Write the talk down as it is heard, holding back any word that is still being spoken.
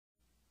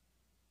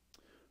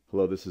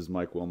Hello, this is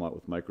Mike Wilmot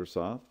with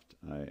Microsoft.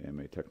 I am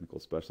a technical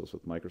specialist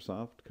with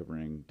Microsoft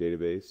covering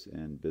database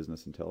and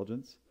business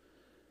intelligence.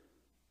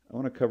 I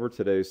want to cover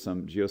today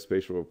some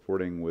geospatial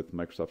reporting with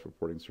Microsoft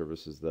reporting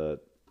services that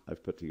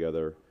I've put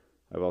together.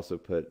 I've also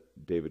put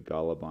David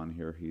Golub on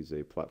here. He's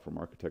a platform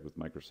architect with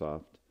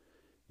Microsoft,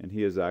 and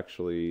he has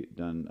actually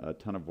done a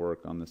ton of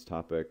work on this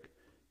topic.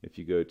 If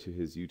you go to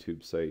his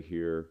YouTube site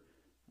here,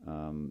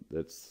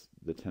 that's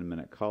the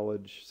 10-Minute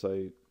College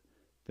site,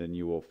 then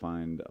you will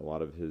find a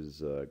lot of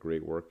his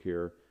great work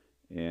here.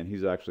 And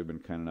he's actually been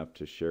kind enough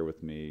to share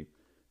with me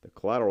the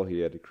collateral he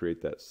had to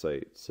create that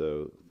site.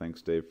 So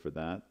thanks, Dave, for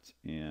that.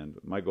 And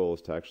my goal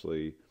is to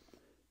actually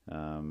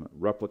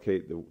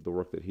replicate the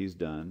work that he's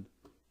done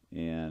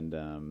and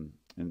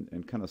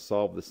kind of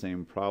solve the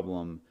same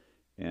problem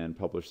and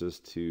publish this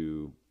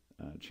to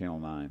Channel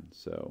 9.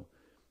 So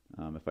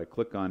if I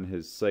click on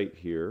his site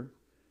here,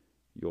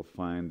 you'll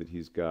find that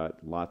he's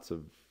got lots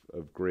of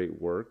great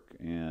work,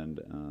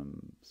 and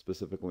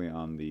specifically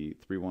on the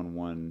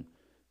 311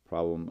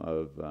 problem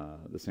of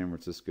the San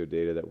Francisco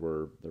data that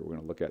we're going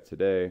to look at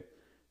today.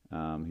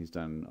 He's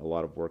done a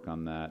lot of work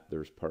on that.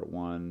 There's part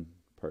 1,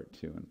 part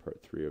 2, and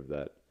part 3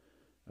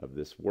 of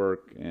this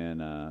work,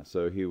 and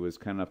so he was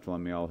kind enough to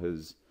lend me all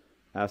his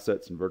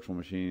assets and virtual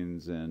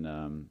machines, and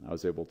I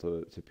was able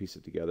to piece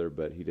it together.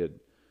 But he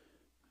did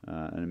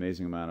an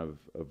amazing amount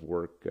of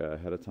work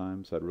ahead of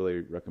time, so I'd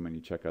really recommend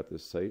you check out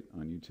this site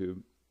on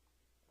YouTube.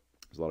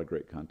 There's a lot of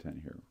great content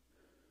here.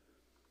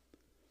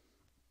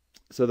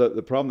 So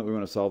the problem that we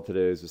want to solve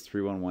today is this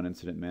 311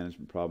 incident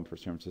management problem for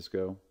San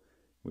Francisco.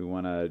 We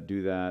want to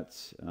do that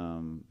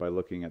by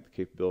looking at the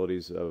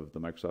capabilities of the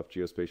Microsoft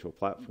Geospatial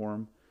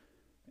platform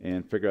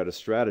and figure out a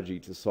strategy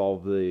to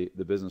solve the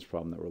business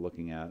problem that we're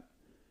looking at.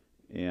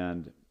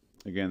 And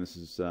again, this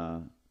is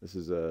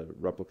a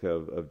replica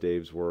of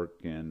Dave's work,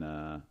 and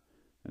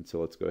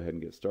so let's go ahead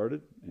and get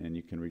started. And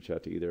you can reach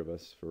out to either of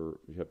us if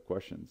you have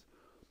questions.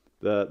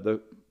 The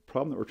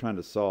problem that we're trying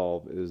to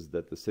solve is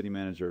that the city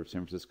manager of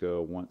San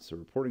Francisco wants a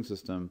reporting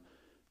system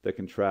that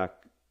can track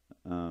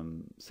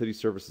city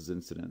services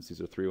incidents. These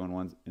are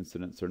 311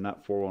 incidents. They're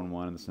not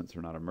 411 in the sense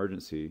they're not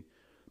emergency,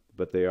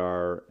 but they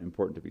are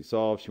important to be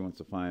solved. She wants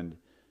to find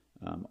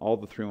all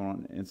the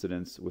 311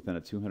 incidents within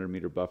a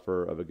 200-meter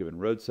buffer of a given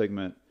road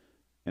segment,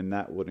 and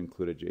that would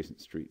include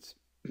adjacent streets.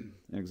 An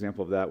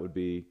example of that would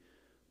be,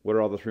 what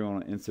are all the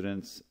 311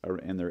 incidents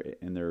and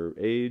their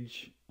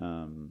age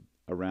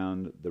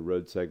around the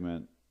road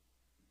segment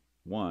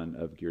 1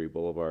 of Geary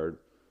Boulevard.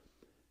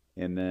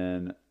 And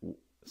then,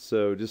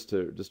 so just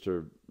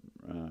to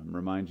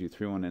remind you,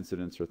 311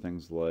 incidents are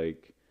things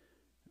like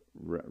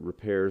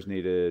repairs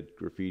needed,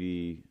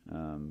 graffiti,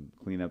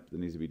 cleanup that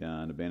needs to be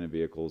done, abandoned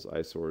vehicles,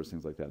 eyesores,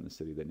 things like that in the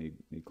city that need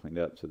cleaned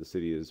up, so the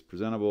city is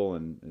presentable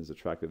and is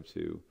attractive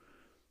to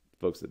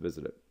folks that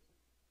visit it.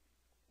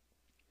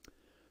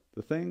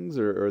 The things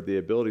or the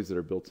abilities that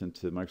are built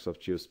into Microsoft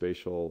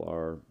Geospatial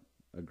are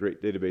a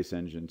great database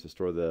engine to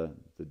store the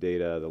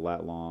data, the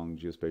lat-long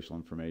geospatial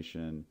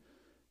information,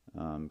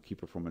 key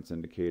performance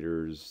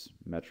indicators,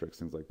 metrics,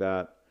 things like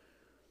that.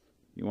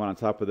 You want on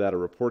top of that a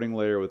reporting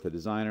layer with a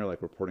designer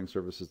like Reporting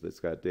Services that's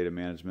got data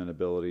management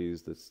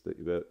abilities, that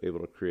you're able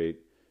to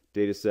create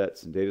data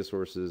sets and data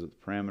sources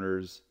with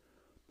parameters.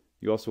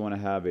 You also want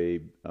to have a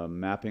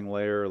mapping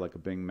layer like a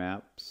Bing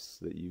Maps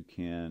that you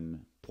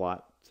can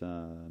plot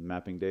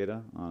mapping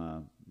data on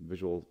a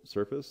visual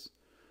surface.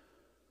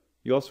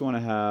 You also want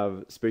to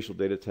have spatial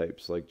data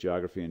types like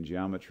geography and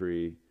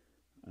geometry,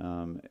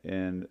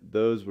 and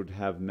those would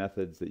have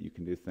methods that you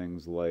can do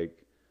things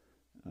like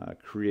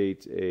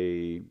create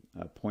a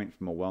point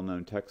from a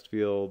well-known text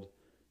field.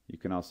 You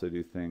can also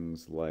do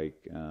things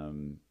like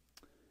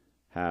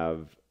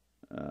have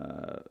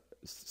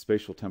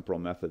spatial temporal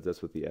methods.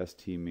 That's what the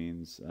ST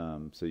means.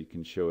 So you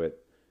can show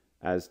it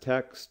as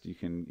text. You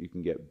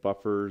can get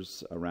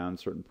buffers around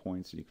certain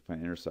points, and you can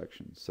find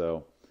intersections.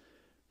 So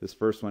this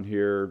first one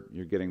here,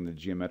 you're getting the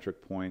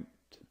geometric point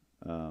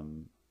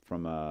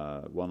from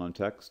a well-known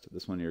text.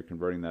 This one, you're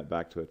converting that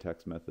back to a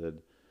text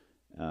method,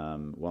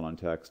 well-known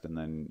text, and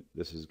then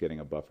this is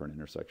getting a buffer and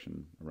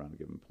intersection around a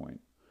given point.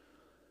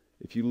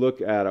 If you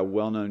look at a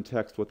well-known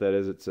text, what that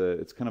is,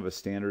 it's kind of a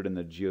standard in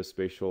the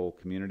geospatial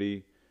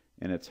community,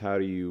 and it's how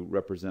do you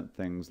represent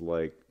things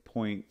like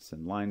points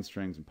and line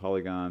strings and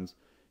polygons.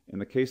 In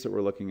the case that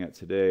we're looking at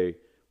today,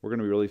 we're going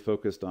to be really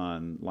focused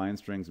on line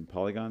strings and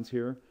polygons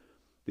here.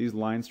 These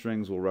line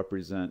strings will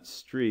represent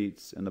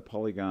streets, and the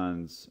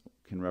polygons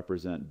can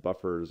represent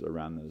buffers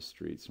around those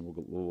streets, and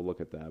we'll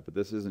look at that. But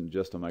this isn't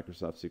just a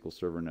Microsoft SQL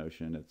Server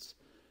notion.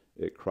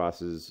 It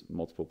crosses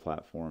multiple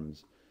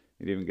platforms.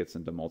 It even gets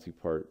into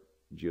multi-part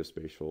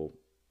geospatial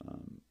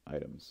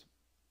items.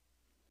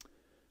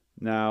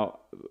 Now,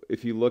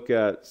 if you look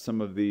at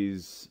some of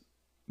these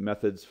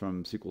methods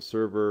from SQL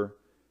Server,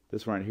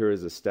 this one right here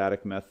is a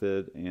static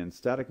method, and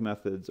static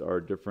methods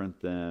are different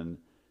than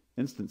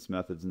instance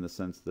methods in the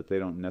sense that they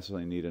don't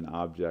necessarily need an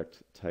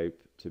object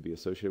type to be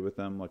associated with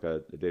them, like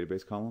a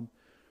database column.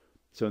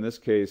 So in this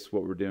case,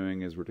 what we're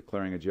doing is we're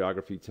declaring a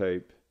geography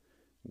type,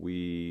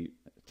 we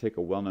take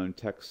a well-known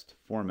text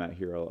format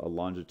here, a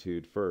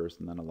longitude first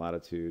and then a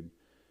latitude,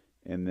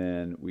 and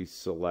then we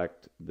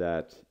select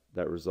that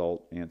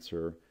result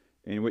answer,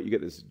 and what you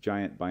get is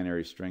giant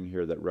binary string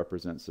here that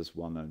represents this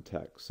well-known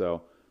text.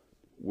 So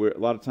a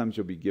lot of times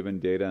you'll be given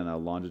data in a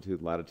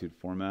longitude latitude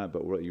format,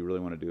 but what you really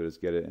want to do is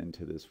get it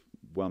into this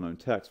well-known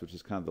text, which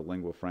is kind of the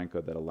lingua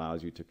franca that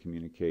allows you to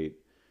communicate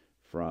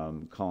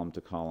from column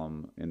to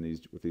column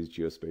with these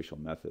geospatial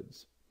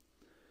methods.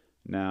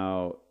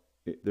 Now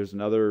there's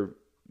another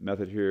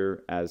method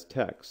here, as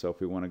text. So if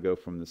we want to go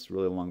from this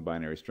really long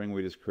binary string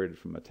we just created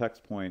from a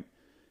text point,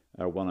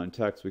 well-known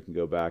text, we can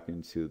go back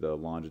into the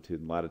longitude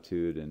and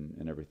latitude,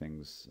 and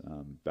everything's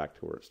back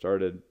to where it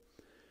started.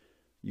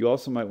 You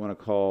also might want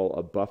to call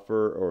a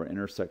buffer or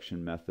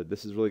intersection method.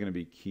 This is really going to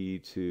be key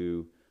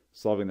to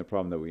solving the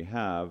problem that we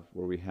have,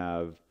 where we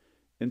have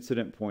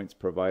incident points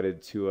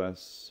provided to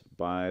us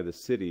by the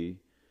city,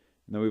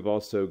 and then we've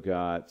also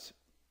got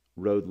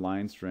road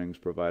line strings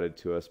provided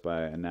to us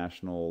by a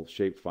national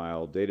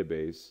shapefile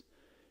database.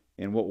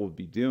 And what we'll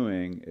be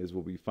doing is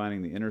we'll be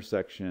finding the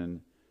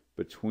intersection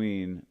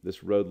between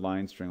this road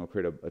line string. We'll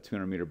create a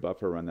 200-meter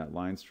buffer around that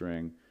line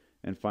string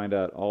and find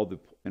out all the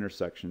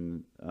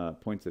intersection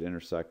points that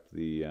intersect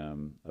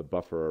a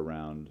buffer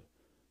around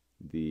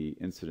the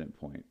incident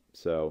point.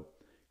 So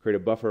create a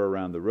buffer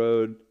around the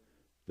road.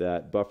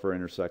 That buffer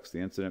intersects the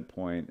incident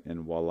point,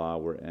 and voila,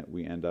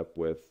 we end up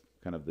with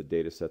kind of the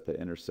data set that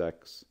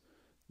intersects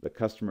the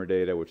customer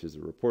data, which is the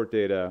report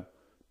data,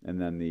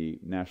 and then the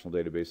national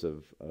database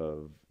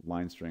of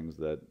line strings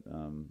that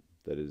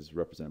is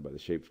represented by the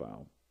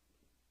shapefile.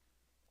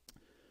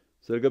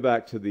 So to go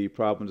back to the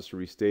problem, just to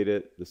restate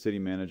it, the city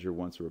manager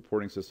wants a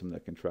reporting system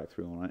that can track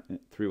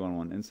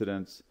 311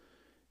 incidents,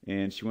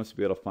 and she wants to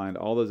be able to find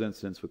all those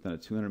incidents within a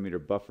 200-meter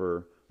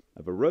buffer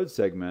of a road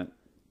segment.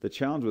 The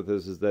challenge with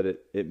this is that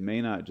it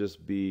may not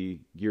just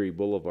be Geary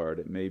Boulevard.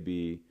 It may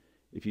be,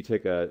 if you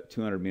take a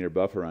 200-meter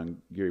buffer on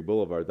Geary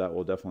Boulevard, that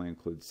will definitely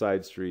include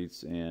side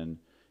streets and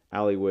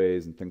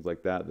alleyways and things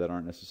like that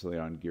aren't necessarily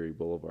on Geary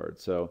Boulevard.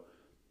 So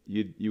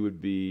you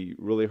would be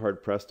really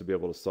hard-pressed to be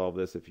able to solve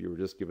this if you were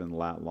just given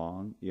lat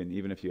long, and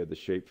even if you had the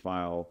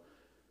shapefile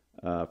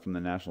from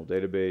the national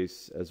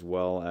database as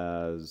well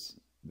as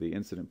the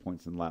incident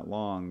points in lat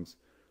longs.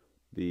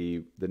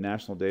 The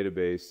national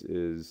database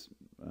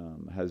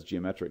has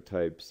geometric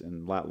types,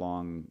 and lat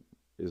long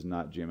is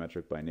not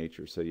geometric by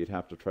nature. So you'd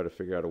have to try to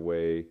figure out a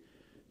way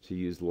to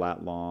use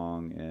lat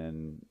long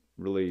and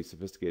really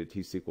sophisticated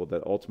T-SQL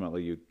that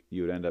ultimately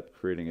you would end up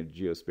creating a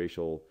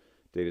geospatial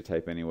data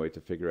type anyway to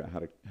figure out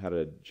how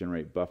to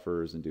generate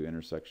buffers and do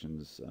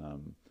intersections.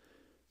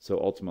 So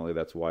ultimately,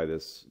 that's why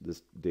this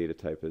data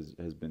type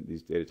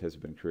these data types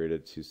have been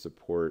created to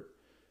support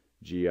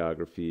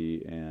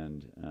geography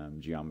and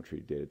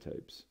geometry data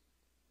types.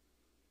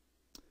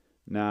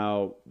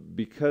 Now,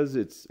 because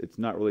it's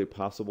not really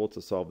possible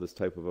to solve this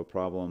type of a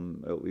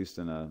problem, at least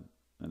in a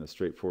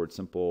straightforward,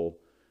 simple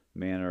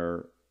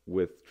manner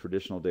with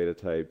traditional data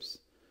types,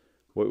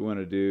 what we want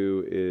to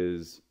do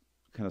is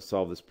kind of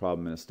solve this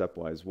problem in a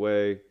stepwise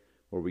way,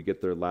 where we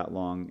get their lat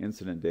long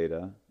incident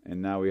data,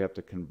 and now we have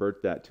to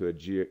convert that to a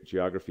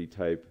geography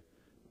type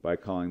by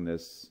calling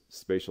this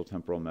spatial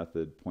temporal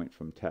method point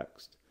from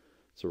text.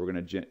 So we're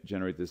going to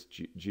generate this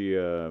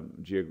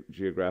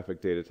geographic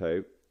data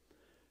type.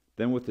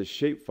 Then with the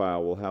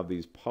shapefile, we'll have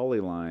these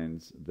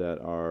polylines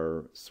that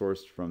are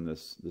sourced from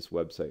this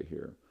website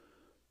here.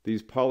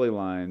 These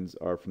polylines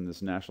are from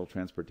this National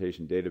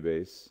Transportation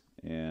Database,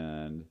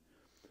 and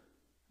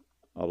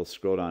I'll just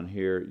scroll down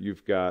here.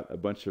 You've got a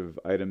bunch of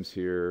items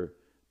here,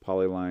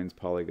 polylines,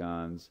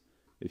 polygons.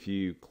 If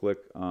you click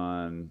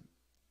on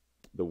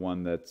the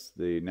one that's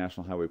the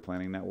National Highway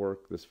Planning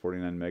Network, this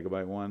 49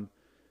 megabyte one,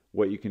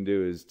 what you can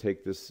do is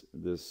take this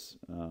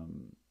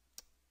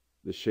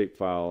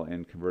shapefile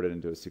and convert it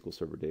into a SQL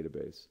Server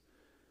database.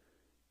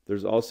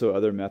 There's also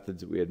other methods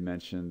that we had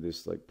mentioned,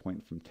 this like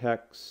point from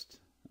text,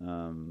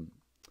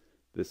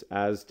 this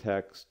as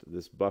text,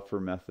 this buffer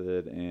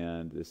method,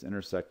 and this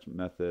intersect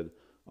method.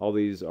 All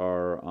these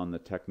are on the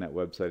TechNet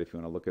website if you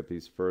want to look at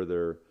these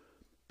further,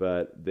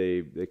 but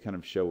they kind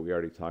of show what we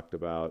already talked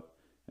about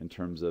in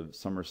terms of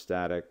some are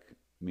static,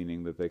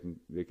 meaning that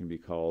they can be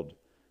called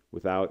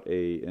without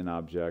an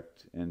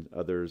object, and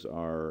others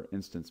are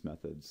instance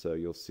methods. So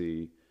you'll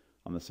see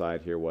on the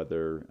side here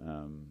whether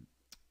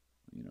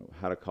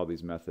how to call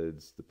these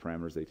methods, the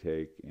parameters they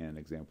take, and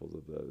examples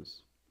of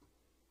those.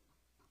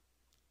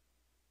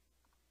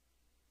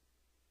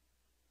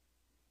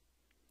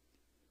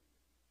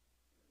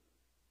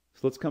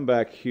 So let's come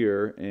back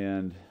here,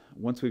 and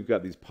once we've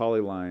got these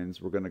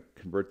polylines, we're going to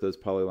convert those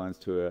polylines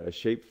to a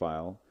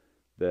shapefile.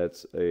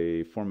 That's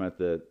a format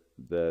that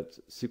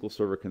SQL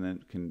Server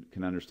can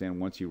understand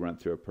once you run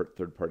through a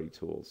third-party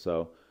tool.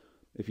 So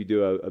if you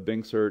do a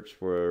Bing search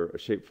for a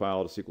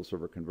shapefile to SQL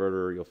Server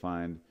converter, you'll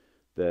find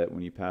that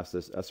when you pass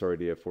this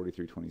SRID of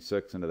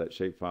 4326 into that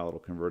shapefile, it'll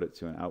convert it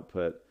to an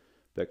output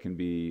that can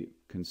be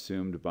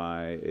consumed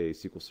by a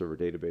SQL Server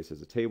database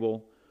as a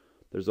table.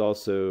 There's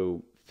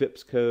also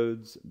FIPS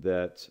codes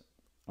that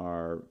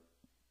are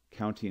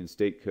county and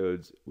state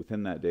codes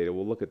within that data.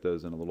 We'll look at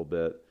those in a little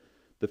bit.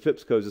 The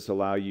FIPS codes just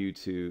allow you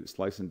to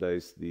slice and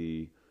dice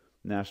the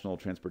National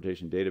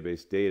Transportation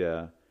Database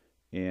data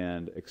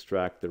and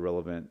extract the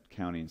relevant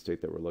county and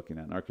state that we're looking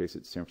at. In our case,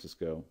 it's San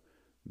Francisco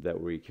that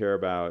we care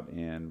about,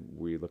 and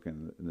we look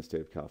in the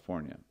state of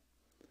California.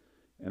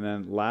 And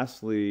then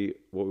lastly,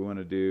 what we want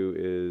to do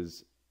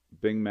is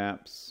Bing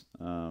Maps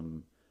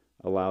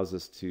allows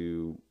us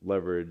to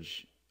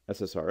leverage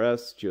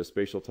SSRS,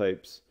 geospatial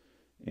types,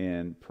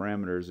 and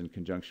parameters in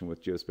conjunction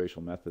with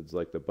geospatial methods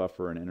like the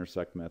buffer and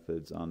intersect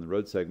methods on the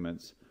road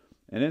segments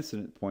and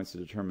incident points to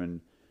determine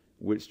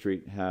which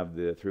street have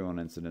the 311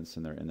 incidents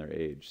in their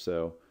age.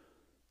 So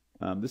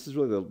this is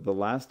really the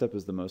last step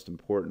is the most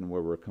important,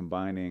 where we're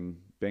combining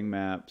Bing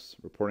Maps,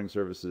 reporting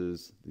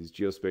services, these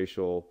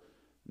geospatial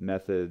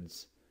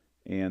methods,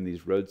 and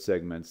these road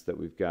segments that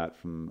we've got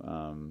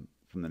from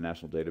the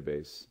national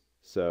database.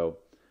 So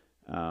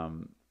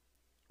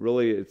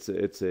really, it's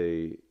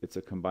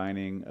a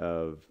combining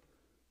of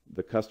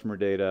the customer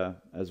data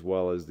as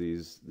well as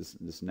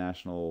this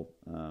national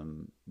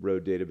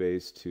road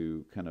database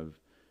to kind of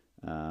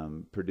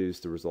produce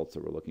the results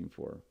that we're looking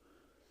for.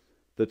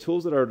 The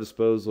tools at our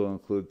disposal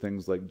include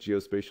things like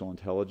geospatial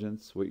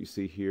intelligence. What you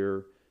see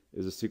here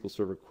is a SQL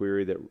Server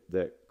query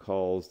that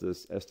calls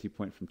this st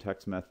point from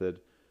text method,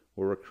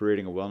 where we're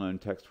creating a well-known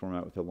text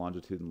format with a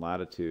longitude and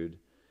latitude.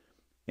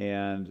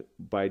 And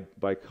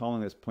by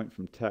calling this point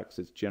from text,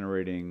 it's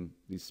generating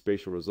these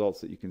spatial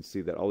results that you can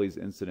see that all these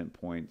incident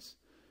points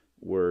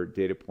were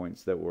data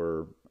points that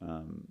were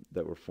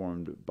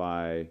formed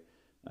by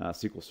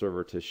SQL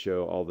Server to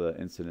show all the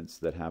incidents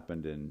that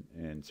happened in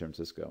San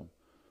Francisco.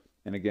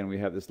 And again, we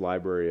have this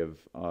library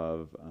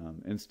of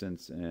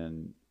instance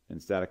and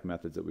static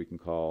methods that we can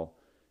call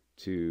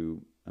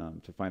to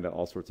find out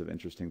all sorts of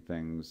interesting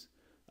things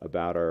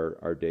about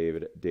our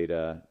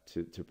data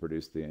to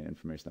produce the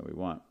information that we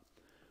want.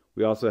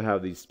 We also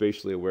have these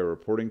spatially aware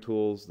reporting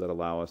tools that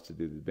allow us to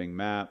do the Bing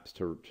Maps,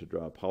 to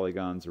draw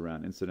polygons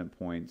around incident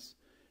points,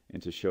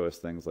 and to show us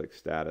things like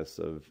status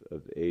of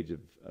the age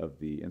of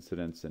the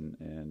incidents.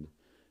 And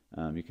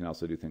you can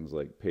also do things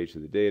like page to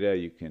the data.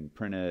 You can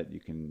print it.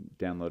 You can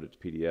download it to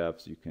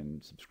PDFs. You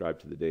can subscribe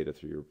to the data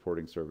through your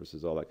reporting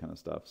services, all that kind of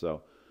stuff.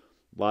 So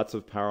lots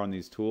of power on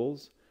these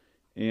tools.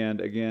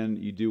 And again,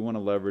 you do want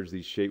to leverage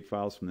these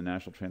shapefiles from the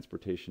National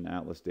Transportation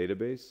Atlas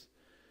database.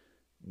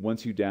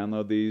 Once you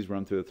download these,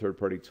 run through a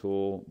third-party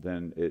tool,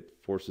 then it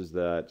forces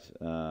that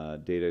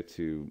data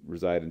to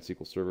reside in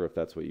SQL Server if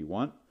that's what you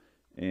want.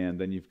 And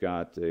then you've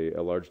got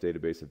a large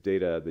database of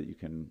data that you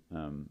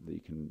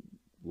can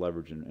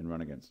leverage and run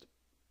against.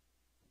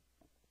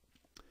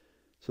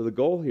 So the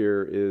goal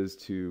here is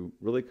to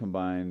really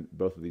combine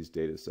both of these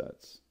data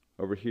sets.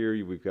 Over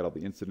here, we've got all the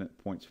incident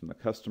points from the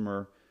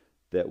customer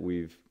that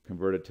we've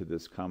converted to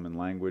this common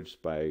language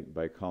by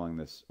calling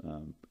this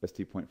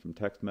st point from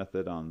text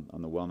method on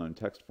the well-known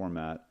text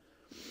format,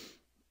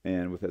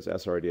 and with this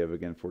SRID of,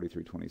 again,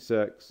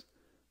 4326.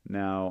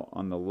 Now,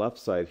 on the left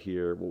side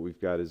here, what we've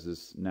got is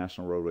this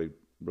national roadway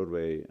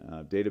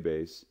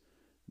database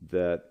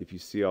that, if you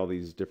see all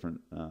these different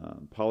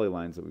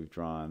polylines that we've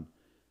drawn,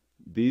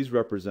 these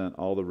represent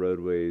all the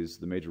roadways,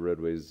 the major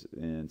roadways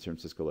in San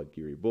Francisco, like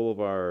Geary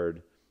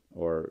Boulevard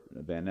or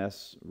Van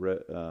Ness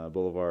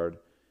Boulevard.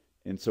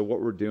 And so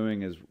what we're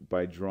doing is,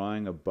 by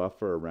drawing a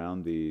buffer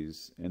around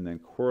these and then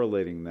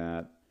correlating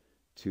that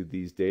to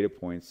these data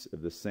points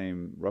of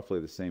roughly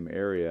the same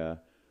area,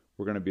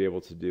 we're going to be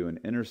able to do an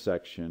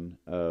intersection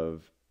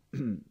of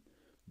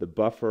the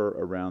buffer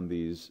around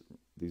these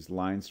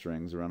line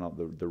strings around all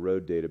the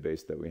road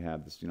database that we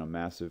have, this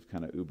massive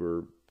kind of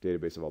Uber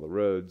database of all the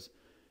roads,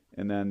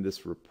 and then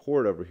this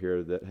report over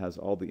here that has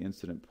all the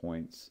incident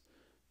points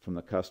from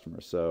the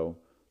customer. So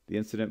the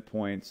incident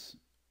points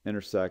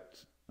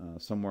intersect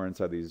somewhere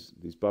inside these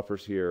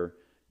buffers here,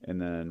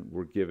 and then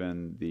we're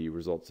given the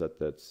result set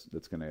that's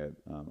going to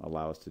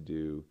allow us to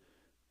do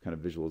kind of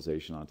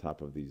visualization on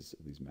top of these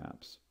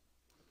maps.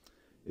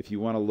 If you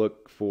want to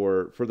look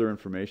for further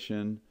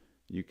information,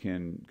 you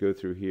can go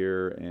through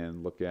here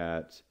and look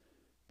at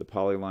the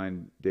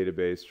polyline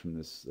database from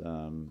this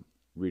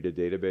RITA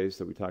database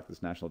that we talked,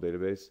 this national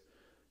database.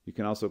 You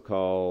can also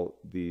call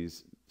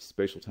these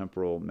spatial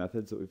temporal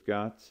methods that we've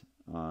got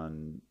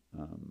on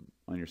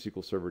your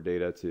SQL Server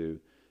data to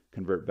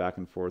convert back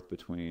and forth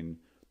between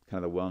kind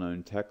of the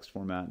well-known text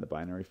format and the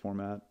binary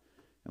format.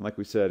 And like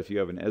we said, if you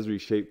have an Esri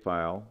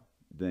shapefile,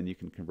 then you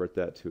can convert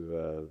that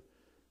to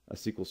a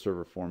SQL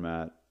Server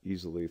format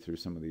easily through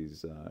some of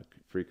these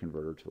free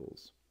converter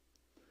tools.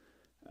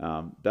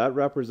 That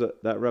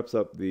wraps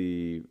up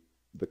the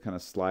kind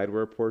of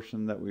slideware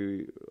portion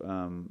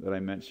that I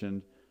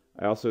mentioned.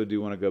 I also do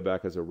want to go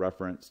back as a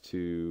reference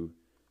to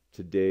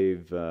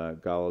Dave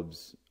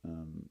Golub's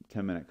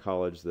 10-minute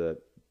college, that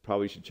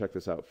probably should check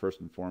this out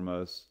first and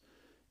foremost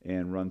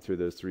and run through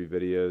those 3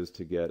 videos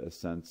to get a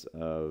sense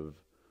of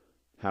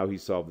how he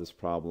solved this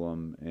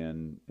problem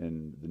and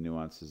the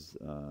nuances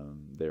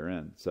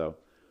therein. So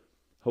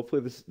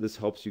hopefully this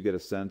helps you get a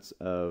sense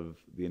of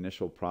the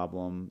initial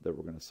problem that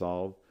we're going to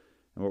solve.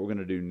 And what we're going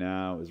to do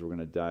now is we're going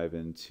to dive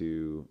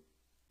into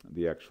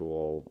the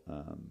actual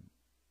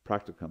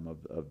practicum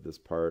of this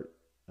part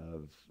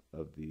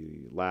of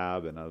the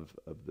lab and of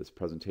this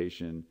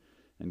presentation,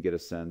 and get a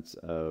sense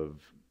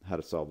of how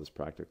to solve this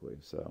practically.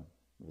 So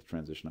we'll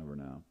transition over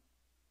now.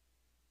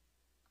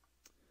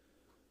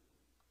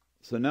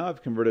 So now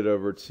I've converted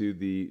over to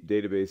the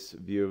database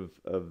view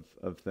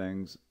of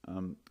things.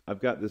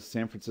 I've got this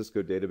San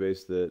Francisco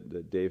database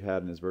that Dave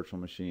had in his virtual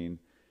machine,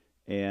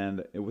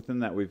 and within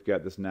that we've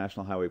got this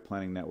National Highway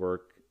Planning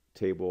Network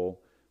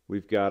table.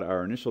 We've got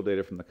our initial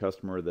data from the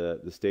customer,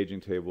 the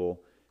staging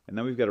table, and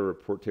then we've got a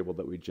report table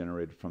that we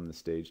generated from the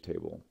stage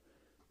table.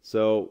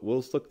 So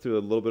we'll just look through a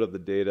little bit of the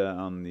data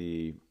on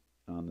the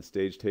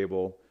stage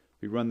table.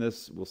 If we run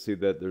this, we'll see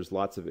that there's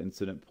lots of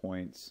incident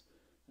points.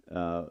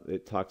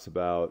 It talks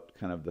about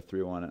kind of the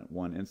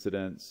 311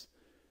 incidents,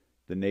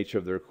 the nature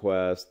of the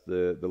request,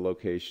 the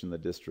location, the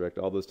district,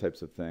 all those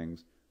types of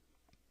things.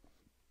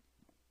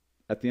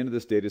 At the end of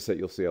this data set,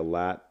 you'll see a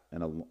lat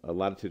and a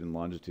latitude and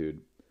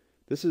longitude.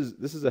 This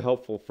is a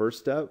helpful first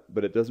step,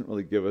 but it doesn't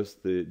really give us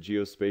the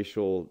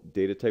geospatial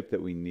data type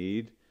that we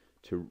need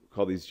to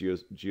call these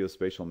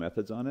geospatial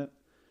methods on it.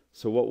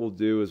 So what we'll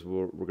do is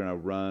we're going to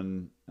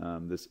run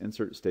this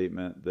insert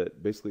statement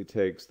that basically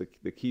takes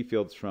the key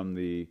fields from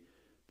the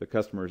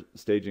customer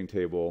staging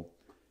table,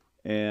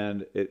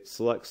 and it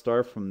selects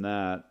star from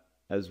that,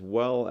 as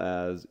well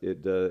as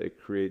it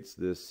creates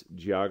this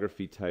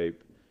geography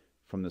type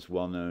from this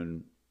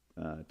well-known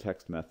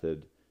text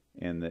method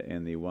and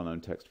the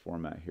well-known text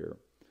format here.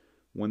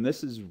 When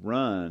this is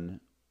run,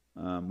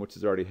 which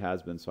it already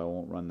has been, so I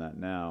won't run that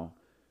now,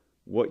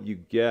 what you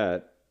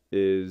get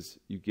is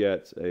you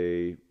get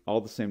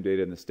all the same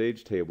data in the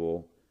stage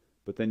table,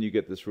 but then you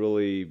get this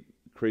really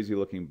crazy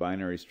looking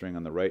binary string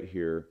on the right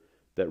here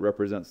that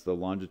represents the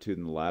longitude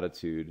and the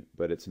latitude,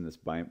 but it's in this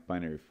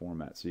binary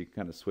format. So you can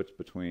kind of switch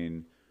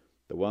between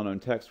the well-known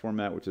text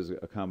format, which is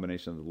a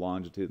combination of the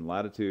longitude and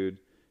latitude,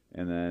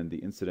 and then the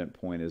incident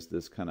point is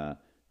this kind of,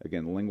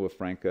 again, lingua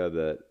franca,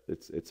 that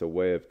it's a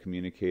way of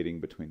communicating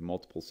between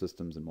multiple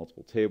systems and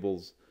multiple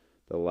tables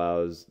that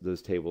allows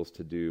those tables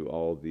to do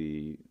all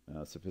the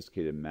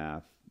sophisticated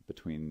math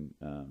between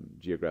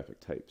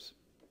geographic types.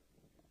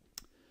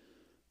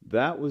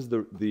 That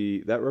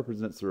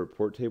represents the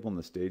report table and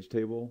the stage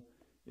table.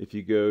 If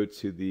you go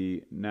to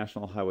the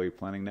National Highway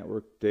Planning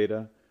Network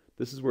data,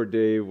 this is where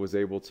Dave was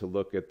able to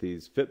look at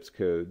these FIPS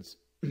codes.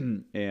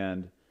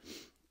 And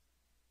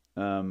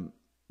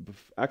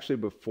actually,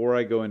 before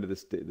I go into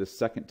this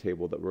second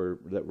table that we're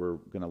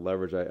going to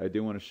leverage, I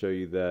do want to show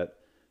you that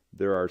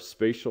there are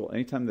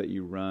anytime that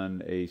you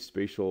run a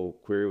spatial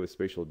query with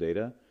spatial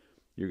data,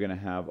 you're going to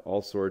have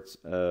all sorts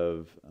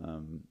of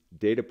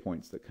data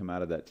points that come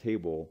out of that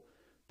table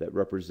that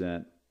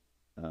represent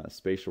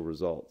spatial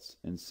results.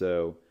 And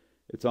so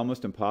it's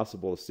almost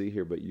impossible to see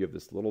here, but you have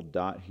this little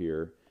dot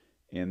here,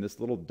 and this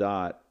little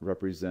dot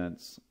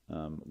represents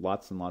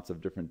lots and lots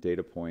of different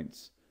data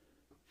points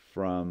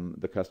from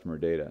the customer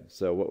data.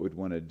 So what we'd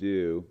want to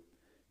do,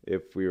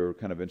 if we were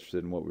kind of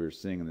interested in what we were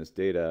seeing in this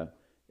data,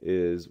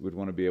 is we'd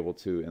want to be able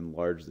to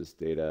enlarge this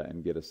data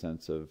and get a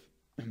sense of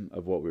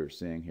what we were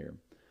seeing here.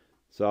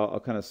 So I'll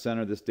kind of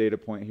center this data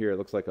point here. It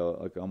looks like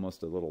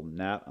almost a little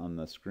gnat on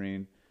the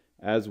screen.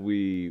 As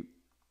we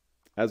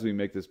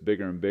make this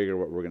bigger and bigger,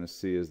 what we're going to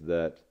see is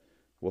that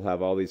we'll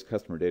have all these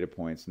customer data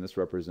points, and this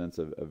represents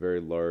a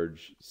very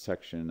large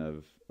section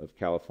of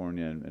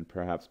California and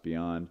perhaps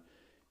beyond.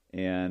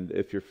 And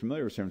if you're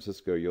familiar with San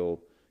Francisco,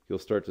 you'll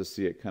start to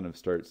see it kind of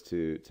starts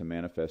to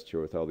manifest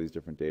here with all these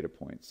different data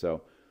points.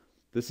 So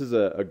this is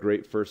a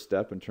great first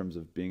step in terms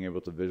of being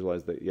able to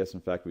visualize that, yes, in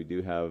fact, we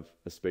do have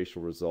a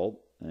spatial result,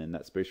 and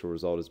that spatial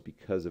result is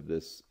because of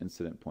this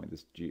incident point,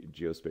 this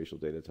geospatial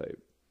data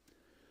type.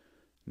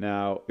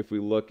 Now, if we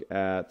look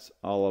at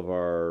all of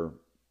our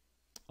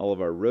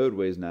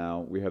roadways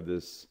now, we have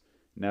this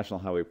National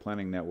Highway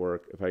Planning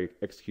Network. If I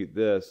execute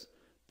this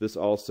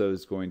also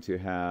is going to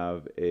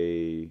have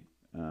a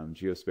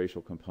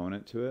geospatial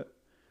component to it,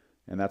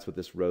 and that's what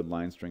this road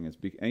line string is.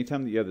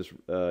 Anytime that you have this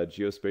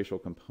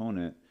geospatial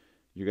component,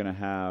 you're going to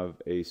have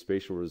a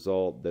spatial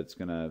result that's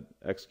going to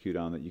execute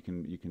on that. You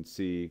can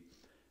see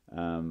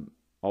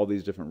all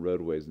these different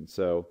roadways. And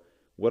so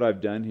what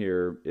I've done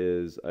here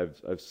is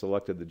I've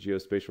selected the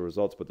geospatial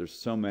results, but there's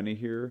so many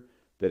here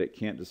that it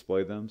can't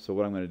display them. So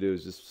what I'm going to do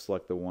is just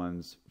select the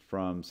ones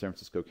from San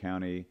Francisco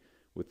County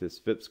with this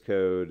FIPS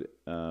code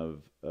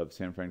of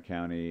San Fran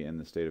County and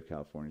the state of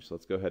California. So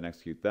let's go ahead and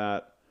execute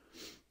that.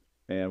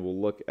 And we'll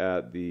look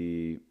at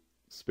the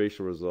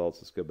spatial results.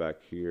 Let's go back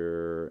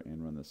here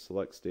and run the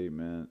select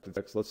statement.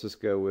 Let's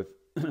just go with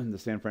the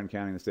San Fran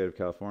County and the state of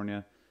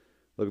California.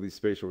 Look at these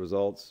spatial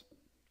results.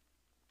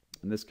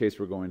 In this case,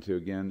 we're going to,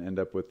 again, end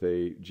up with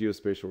a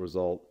geospatial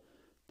result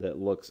that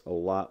looks a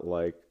lot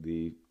like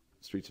the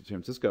streets of San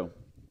Francisco.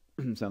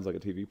 Sounds like a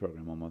TV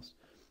program almost.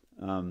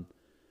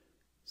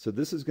 So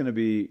this is going to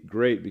be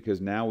great because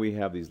now we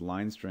have these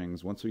line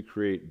strings. Once we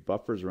create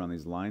buffers around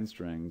these line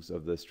strings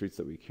of the streets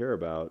that we care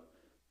about,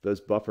 those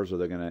buffers are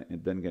then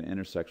going to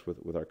intersect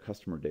with our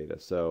customer data.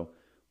 So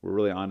we're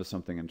really onto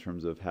something in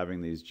terms of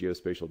having these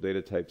geospatial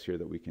data types here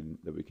that we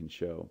can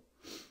show.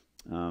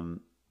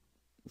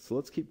 So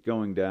let's keep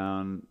going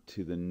down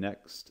to the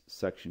next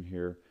section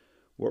here.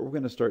 What we're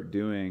going to start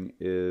doing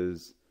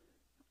is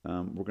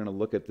we're going to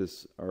look at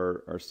this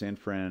our San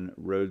Fran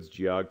roads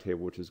geog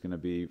table, which is going to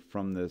be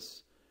from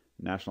this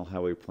National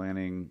Highway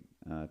Planning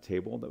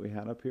table that we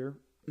had up here.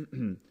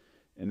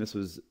 And this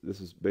is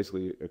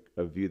basically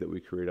a view that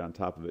we created on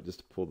top of it just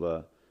to pull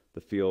the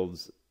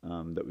fields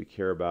that we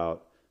care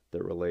about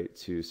that relate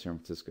to San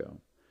Francisco.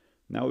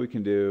 Now what we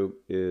can do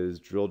is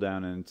drill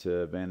down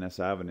into Van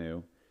Ness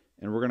Avenue,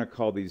 and we're going to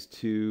call these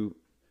two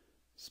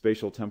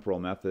spatial temporal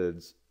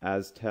methods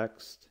as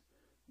text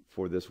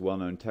for this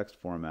well-known text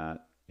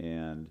format,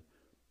 and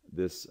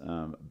this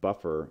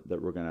buffer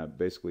that we're going to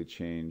basically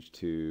change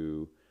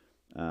to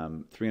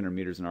 300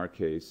 meters in our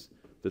case,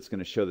 that's going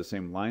to show the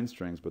same line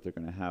strings, but they're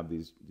going to have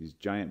these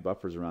giant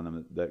buffers around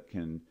them that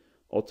can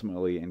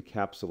ultimately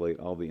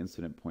encapsulate all the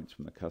incident points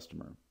from the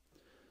customer.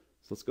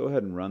 So let's go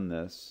ahead and run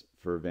this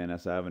for Van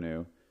Ness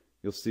Avenue.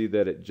 You'll see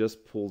that it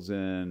just pulls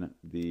in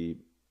the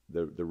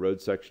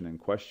road section in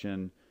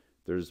question.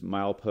 There's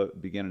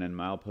begin and end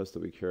mileposts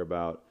that we care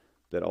about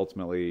that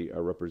ultimately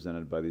are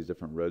represented by these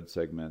different road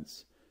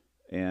segments.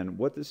 And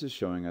what this is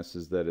showing us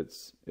is that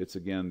it's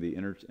again the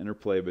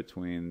interplay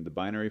between the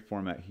binary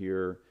format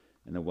here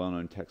and the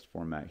well-known text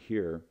format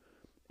here.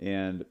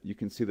 And you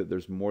can see that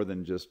there's more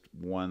than just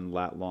one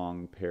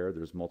lat-long pair.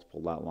 There's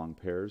multiple lat-long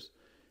pairs.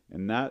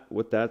 And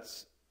what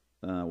that's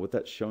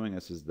showing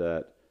us is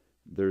that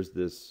there's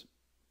this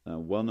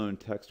well-known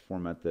text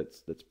format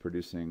that's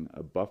producing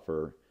a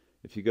buffer.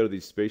 If you go to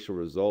these spatial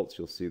results,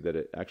 you'll see that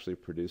it actually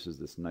produces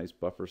this nice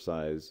buffer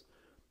size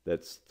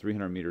that's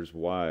 300 meters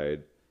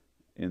wide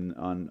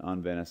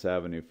on Van Ness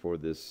Avenue for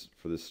this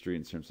street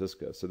in San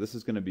Francisco. So this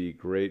is going to be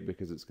great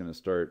because it's going to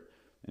start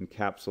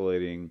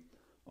encapsulating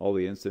all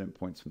the incident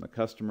points from the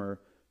customer.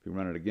 If we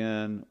run it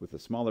again with a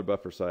smaller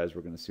buffer size,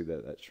 we're going to see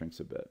that shrinks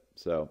a bit.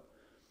 So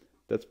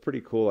that's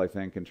pretty cool, I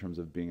think, in terms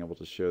of being able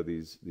to show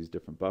these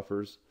different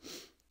buffers.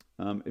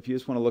 If you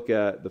just want to look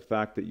at the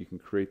fact that you can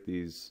create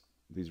these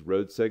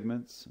road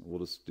segments, we'll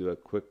just do a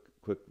quick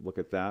look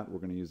at that. We're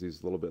going to use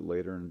these a little bit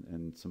later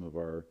in some of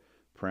our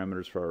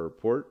parameters for our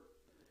report.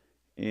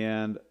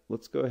 And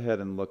let's go ahead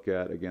and look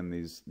at, again,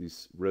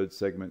 these road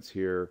segments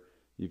here.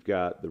 You've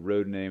got the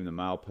road name, the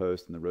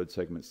milepost, and the road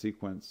segment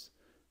sequence.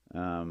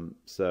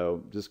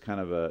 So just kind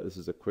of this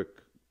is a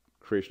quick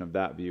creation of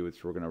that view,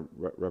 which we're going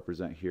to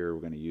represent here,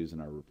 we're going to use in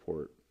our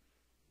report.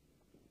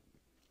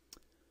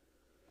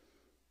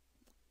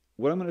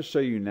 What I'm going to show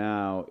you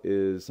now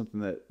is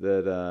something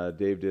that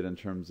Dave did in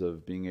terms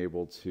of being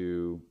able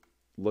to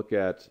look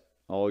at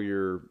all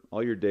your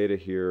data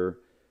here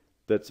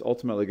that's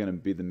ultimately going to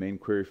be the main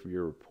query for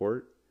your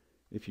report.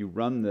 If you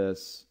run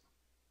this,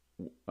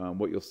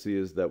 what you'll see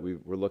is that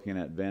we're looking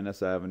at Van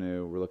Ness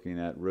Avenue, we're looking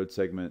at road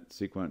segment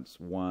sequence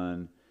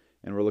 1,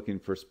 and we're looking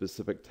for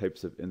specific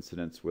types of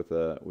incidents with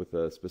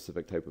a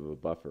specific type of a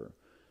buffer.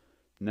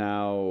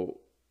 Now,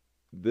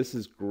 this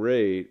is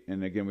great,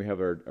 and again, we have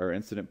our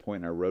incident point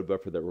and our road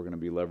buffer that we're going to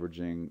be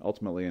leveraging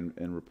ultimately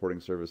in reporting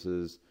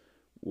services.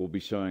 We'll be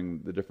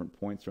showing the different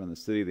points around the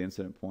city, the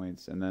incident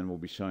points, and then we'll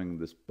be showing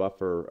this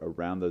buffer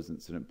around those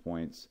incident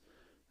points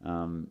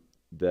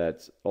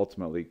that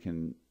ultimately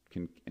can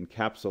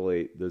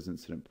encapsulate those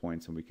incident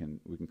points, and we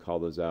can call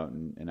those out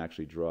and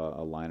actually draw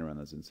a line around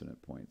those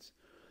incident points.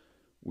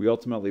 We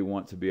ultimately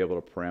want to be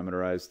able to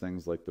parameterize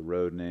things like the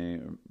road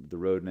name,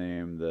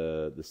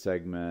 the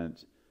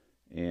segment,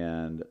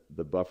 and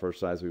the buffer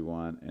size we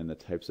want, and the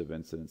types of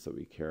incidents that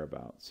we care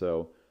about.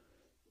 So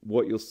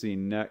what you'll see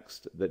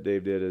next that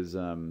Dave did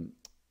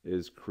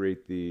is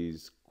create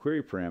these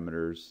query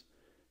parameters,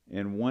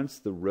 and once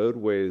the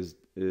roadway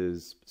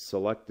is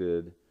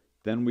selected,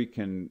 then we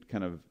can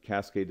kind of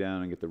cascade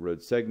down and get the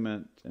road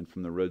segment, and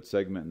from the road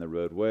segment and the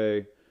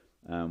roadway,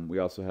 we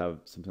also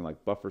have something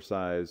like buffer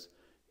size,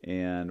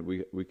 and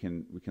we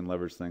can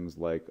leverage things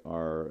like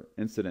our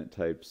incident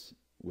types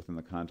within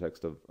the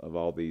context of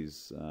all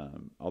these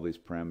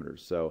parameters.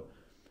 So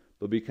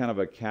there'll be kind of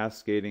a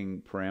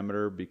cascading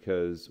parameter,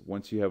 because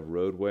once you have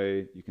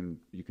roadway, you can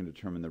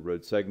determine the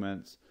road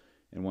segments,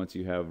 and once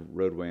you have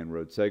roadway and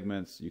road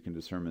segments, you can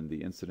determine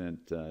the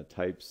incident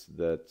types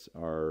that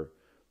are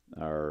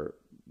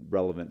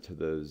relevant to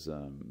those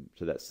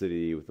to that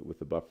city with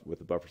the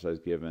buffer size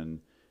given,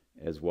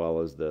 as well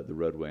as the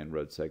roadway and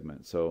road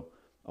segment. So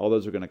all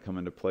those are going to come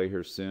into play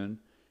here soon,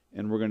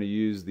 and we're going to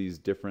use these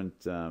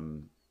different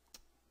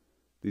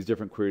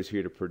queries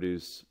here to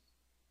produce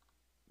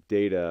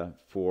data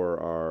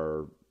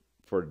for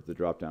the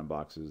drop-down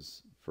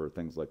boxes for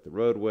things like the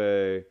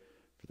roadway,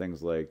 for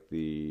things like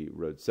the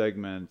road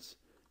segments,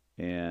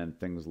 and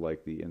things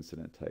like the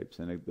incident types.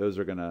 And those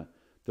are going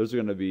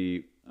to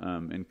be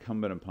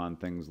incumbent upon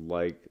things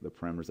like the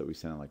parameters that we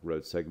send in, like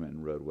road segment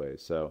and roadway.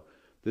 So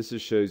this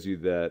just shows you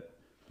that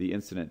the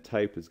incident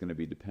type is going to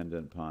be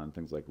dependent upon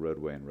things like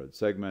roadway and road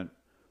segment,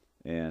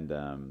 and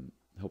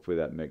hopefully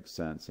that makes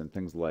sense. And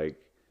things like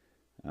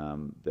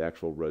The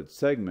actual road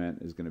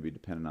segment is going to be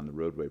dependent on the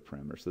roadway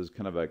parameter. So there's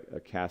kind of a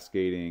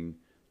cascading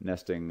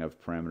nesting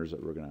of parameters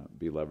that we're going to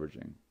be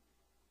leveraging.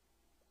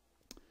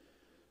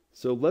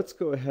 So let's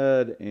go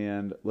ahead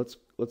and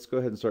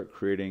start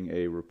creating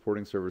a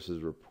reporting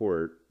services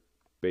report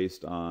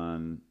based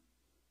on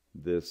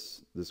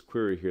this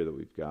query here that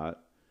we've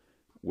got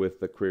with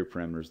the query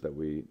parameters that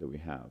we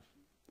have.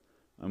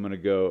 I'm going to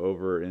go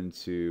over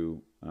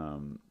into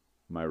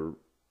my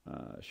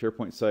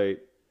SharePoint site,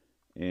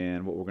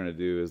 and what we're going to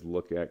do is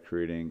look at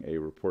creating a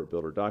report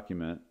builder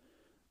document.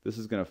 This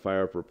is going to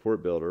fire up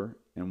Report Builder,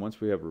 and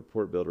once we have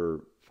Report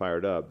Builder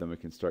fired up, then we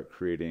can start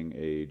creating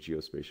a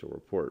geospatial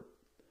report.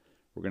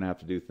 We're going to have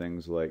to do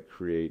things like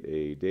create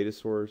a data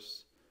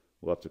source.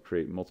 We'll have to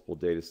create multiple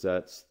data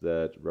sets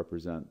that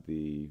represent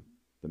the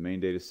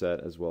main data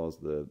set as well as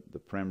the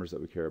parameters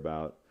that we care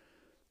about,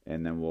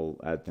 and then we'll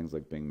add things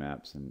like Bing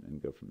Maps and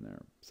go from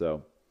there.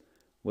 So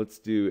let's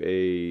do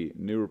a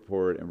new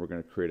report, and we're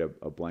going to create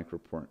a blank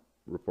report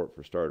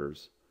for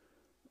starters.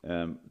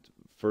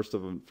 First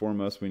and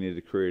foremost, we need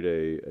to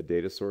create a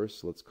data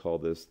source. Let's call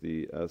this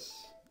the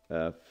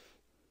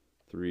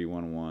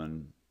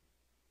SF311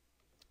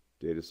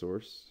 data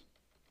source.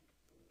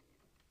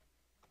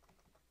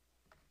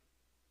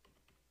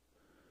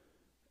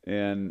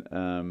 And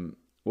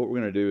what we're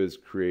going to do is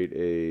create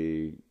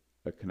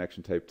a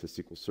connection type to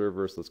SQL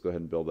Server. So let's go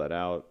ahead and build that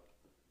out.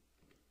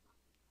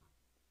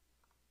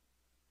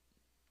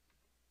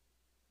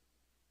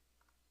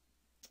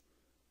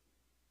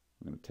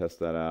 I'm going to test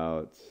that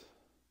out.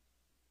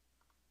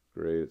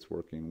 Great, it's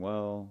working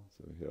well.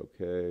 So we hit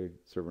OK.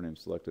 Server name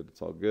selected,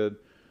 it's all good.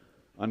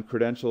 On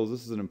credentials,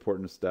 this is an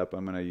important step.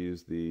 I'm going to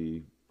use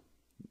the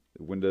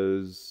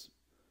Windows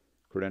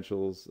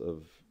credentials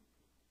of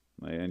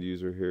my end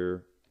user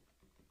here.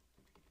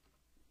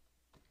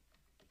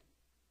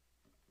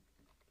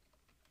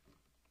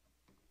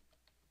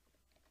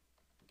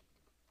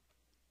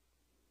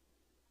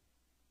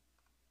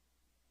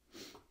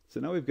 So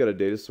now we've got a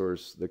data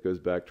source that goes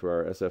back to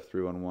our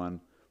SF311.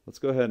 Let's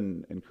go ahead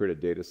and create a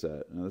data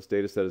set. Now this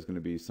data set is going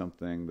to be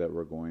something that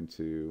we're going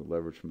to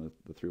leverage from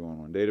the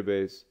 311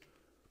 database.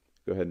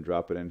 Go ahead and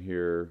drop it in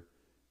here.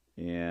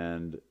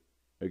 And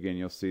again,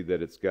 you'll see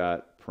that it's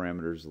got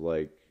parameters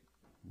like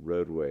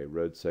roadway,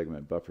 road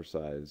segment, buffer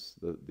size,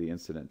 the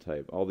incident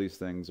type. All these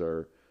things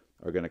are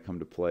going to come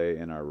to play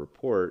in our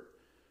report.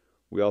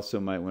 We also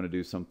might want to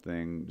do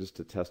something just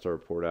to test our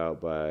report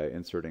out by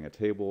inserting a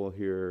table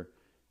here.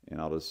 And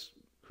I'll just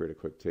create a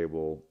quick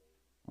table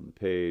on the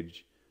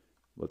page.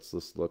 Let's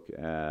just look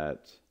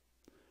at,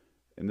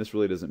 and this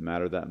really doesn't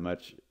matter that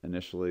much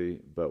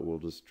initially, but we'll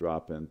just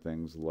drop in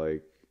things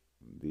like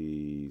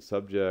the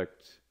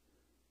subject,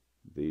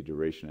 the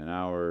duration in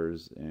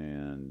hours,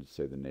 and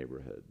say the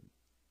neighborhood.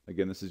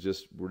 Again, this is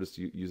just, we're just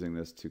using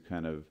this to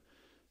kind of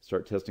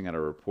start testing out a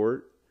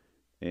report,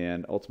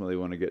 and ultimately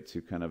we want to get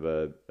to kind of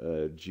a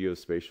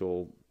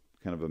geospatial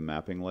kind of a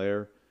mapping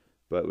layer.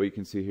 But what you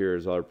can see here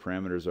is our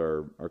parameters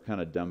are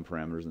kind of dumb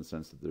parameters in the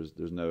sense that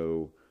there's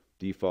no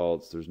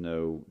defaults, they're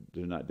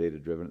not data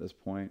driven at this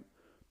point.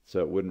 So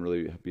it wouldn't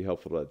really be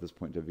helpful at this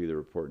point to view the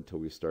report until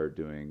we start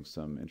doing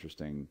some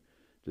interesting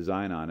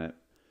design on it.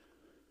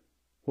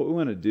 What we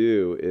want to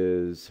do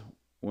is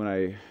when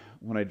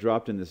I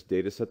dropped in this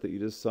data set that you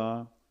just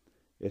saw,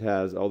 it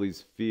has all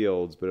these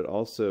fields, but it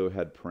also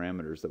had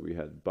parameters that we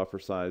had buffer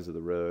size of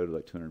the road,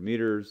 like 200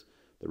 meters,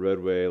 the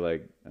roadway,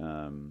 like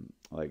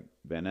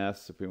Van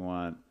Ness, if we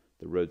want,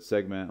 the road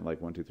segment,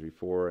 like 1, 2, 3,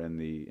 4, and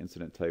the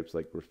incident types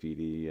like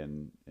graffiti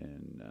and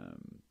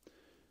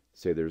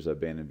say there's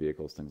abandoned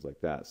vehicles, things like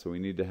that. So we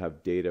need to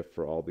have data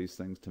for all these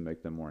things to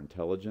make them more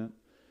intelligent.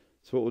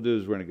 So what we'll do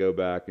is we're going to go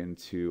back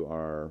into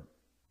our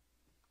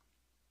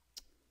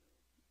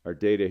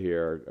data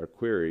here, our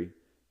query,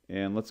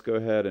 and let's go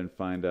ahead and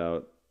find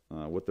out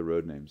what the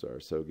road names are.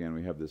 So again,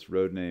 we have this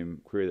road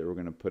name query that we're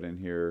going to put in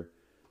here.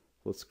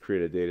 Let's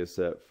create a data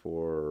set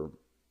for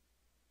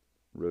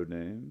road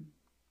name.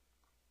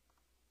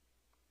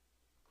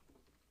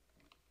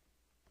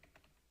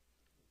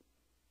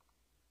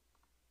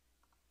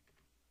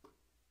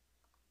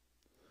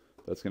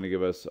 That's going to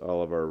give us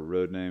all of our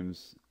road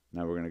names.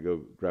 Now we're going to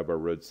go grab our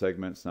road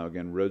segments. Now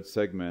again, road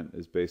segment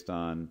is based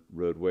on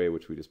roadway,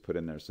 which we just put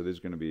in there. So these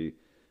are going to be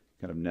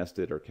kind of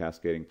nested or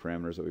cascading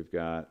parameters that we've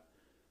got.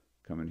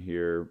 Come in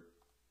here.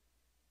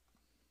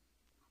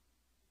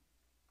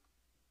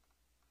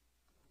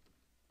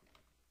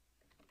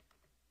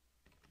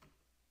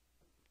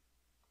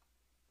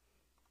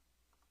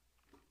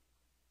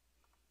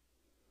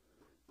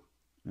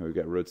 Now we've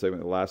got road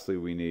segment. Lastly,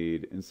 we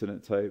need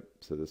incident type.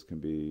 So this can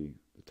be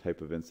the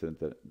type of incident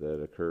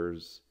that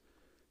occurs,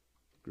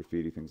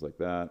 graffiti, things like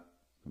that.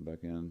 Come back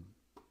in.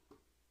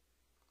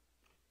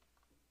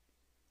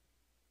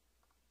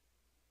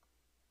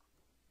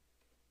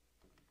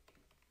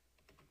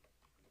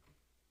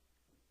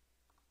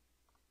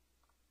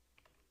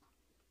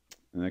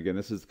 And again,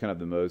 this is kind of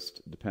the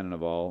most dependent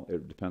of all.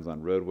 It depends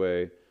on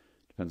roadway,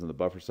 depends on the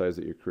buffer size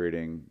that you're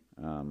creating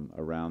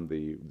around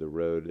the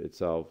road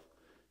itself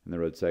and the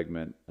road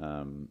segment.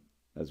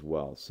 as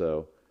well.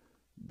 So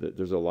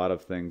there's a lot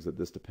of things that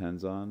this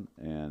depends on,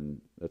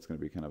 and that's going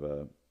to be kind of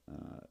a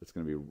it's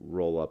going to be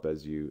roll up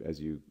as you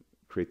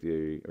create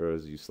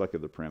as you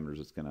selected the parameters.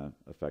 It's going to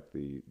affect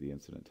the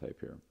incident type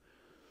here.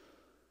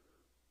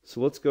 So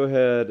let's go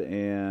ahead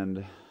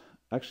and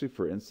actually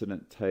for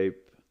incident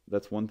type,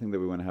 that's one thing that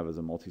we want to have as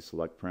a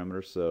multi-select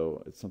parameter.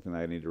 So it's something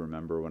that I need to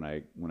remember when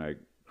I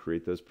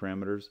create those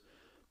parameters.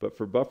 But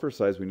for buffer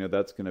size, we know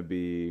that's going to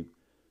be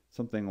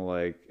something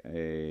like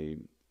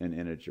an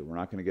integer. We're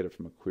not going to get it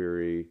from a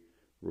query.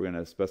 We're going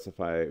to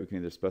specify, we can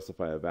either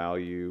specify a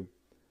value,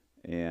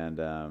 and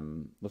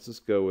let's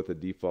just go with a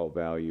default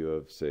value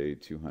of, say,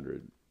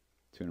 200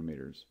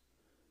 meters.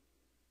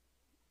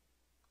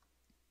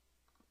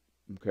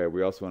 Okay,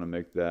 we also want to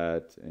make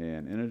that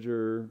an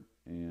integer,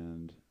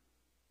 and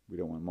we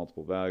don't want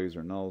multiple values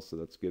or nulls, so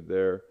that's good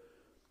there.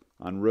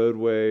 On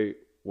roadway,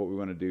 what we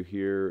want to do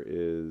here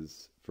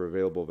is for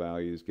available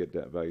values, get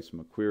that values from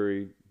a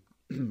query.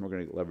 We're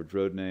going to leverage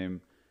road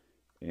name,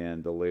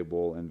 and the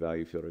label and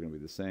value field are going to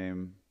be the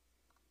same.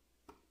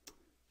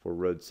 For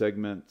road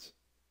segment,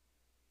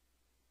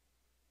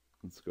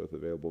 let's go with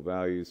available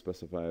values,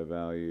 specify a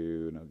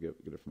value, and I'll get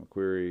it from a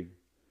query.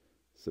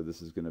 So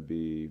this is going to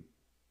be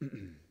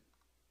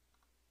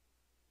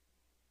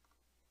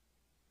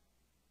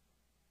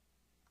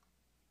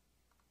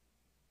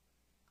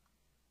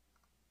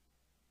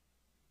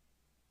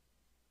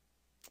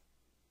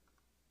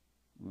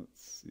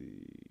let's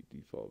see,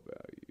 default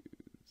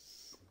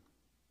values.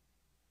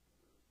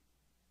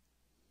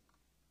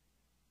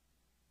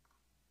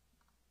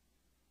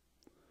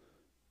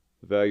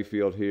 The value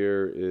field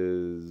here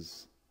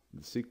is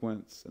the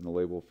sequence, and the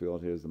label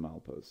field here is the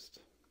milepost.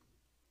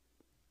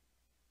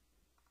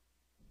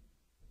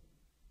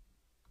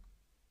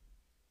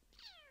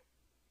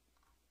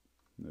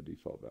 No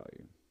default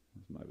value.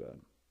 That's my bad.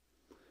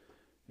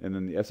 And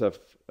then the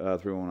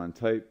SF311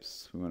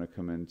 types, we want to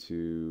come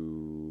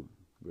into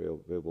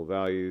available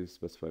values,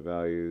 specify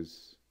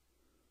values.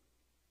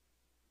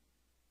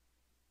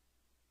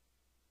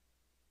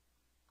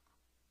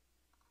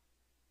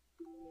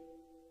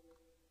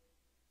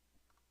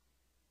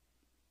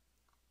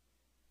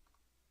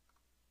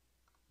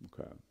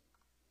 Okay.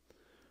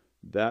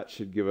 That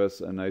should give us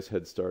a nice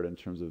head start in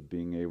terms of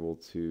being able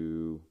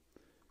to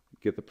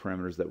get the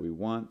parameters that we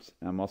want.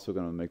 I'm also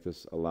going to make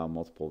this allow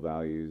multiple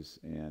values,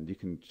 and you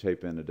can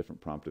type in a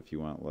different prompt if you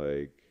want,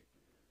 like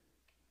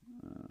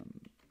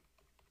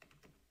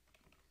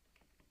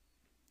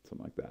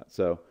something like that.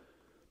 So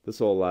this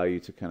will allow you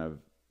to kind of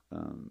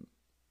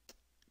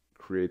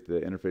create the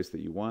interface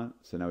that you want.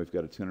 So now we've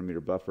got a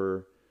 200-meter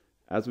buffer.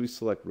 As we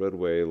select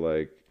roadway,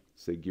 like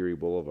say Geary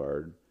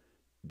Boulevard,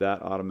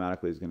 that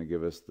automatically is going to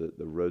give us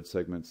the road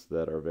segments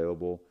that are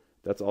available.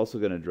 That's also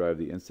going to drive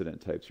the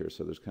incident types here.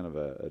 So there's kind of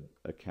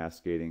a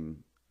cascading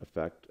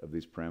effect of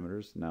these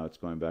parameters. Now it's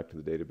going back to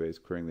the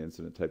database, querying the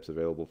incident types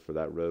available for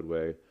that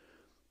roadway,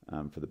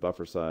 for the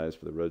buffer size,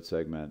 for the road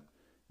segment,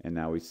 and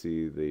now we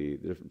see the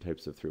different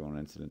types of 311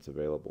 incidents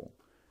available.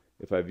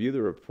 If I view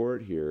the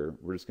report here,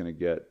 we're just going to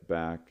get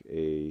back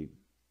a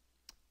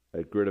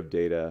grid of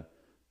data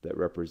that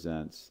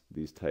represents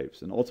these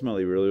types. And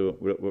ultimately,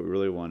 what we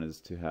really want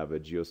is to have a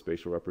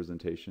geospatial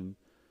representation.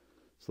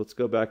 So let's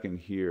go back in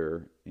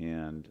here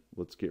and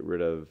let's get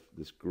rid of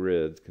this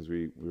grid because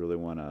we really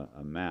want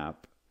a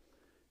map.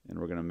 And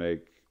we're going to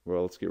make,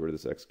 well, let's get rid of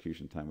this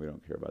execution time. We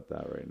don't care about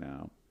that right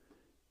now.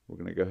 We're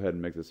going to go ahead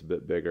and make this a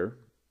bit bigger.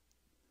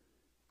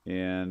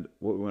 And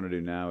what we want to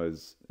do now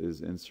is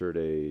insert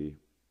a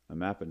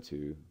map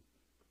into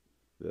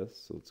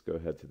this. So let's go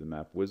ahead to the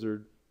map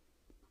wizard.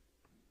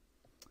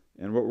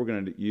 And what we're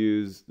going to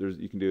use,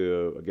 you can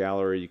do a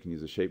gallery, you can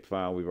use a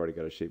shapefile. We've already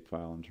got a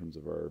shapefile in terms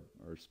of our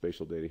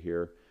spatial data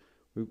here.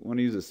 We want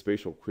to use a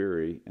spatial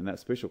query, and that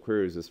spatial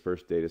query is this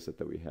first data set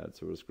that we had.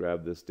 So we'll just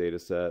grab this data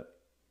set,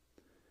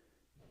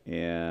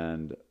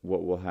 and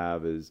what we'll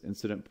have is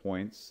incident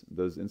points.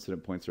 Those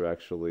incident points are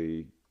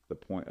actually the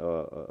point,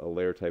 a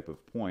layer type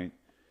of point.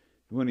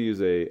 We want to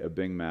use a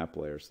Bing map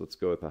layer, so let's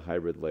go with a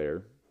hybrid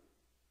layer.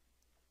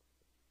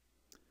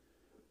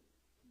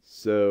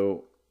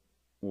 So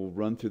we'll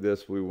run through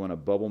this. We want a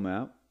bubble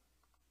map.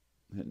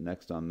 Hit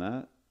next on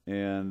that.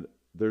 And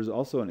there's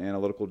also an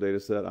analytical data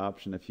set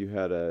option. If you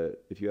had a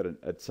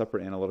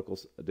separate analytical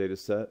data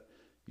set,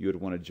 you would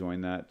want to join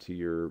that to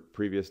your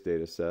previous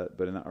data set.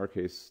 But in our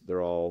case,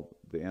 they're all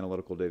the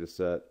analytical data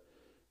set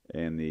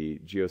and the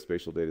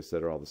geospatial data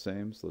set are all the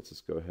same. So let's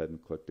just go ahead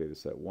and click data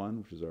set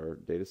 1, which is our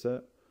data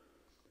set.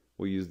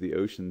 We'll use the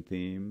ocean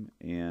theme,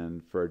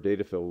 and for our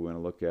data fill, we want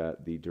to look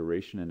at the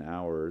duration in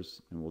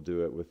hours, and we'll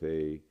do it with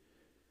a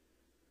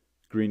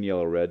green,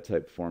 yellow, red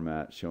type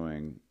format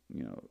showing,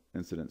 you know,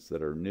 incidents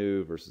that are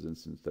new versus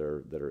incidents that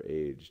are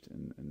aged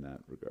in that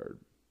regard.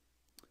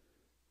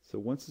 So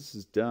once this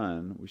is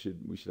done, we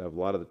should have a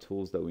lot of the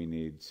tools that we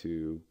need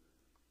to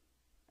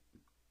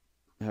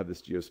have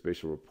this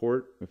geospatial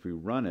report. If we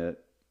run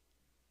it,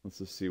 let's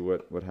just see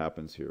what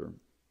happens here.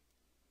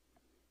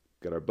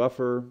 Got our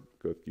buffer,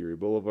 go with Geary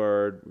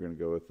Boulevard. We're going to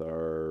go with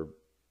our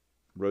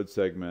road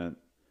segment.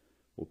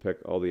 We'll pick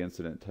all the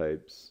incident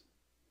types,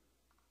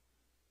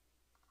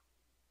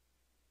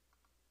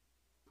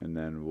 and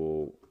then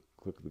we'll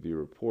click the View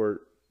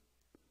Report.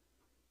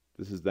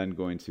 This is then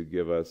going to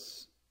give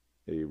us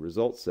a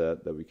result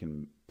set that we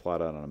can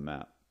plot out on a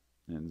map.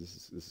 And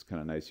this is kind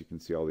of nice. You can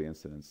see all the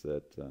incidents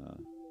that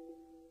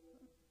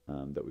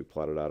that we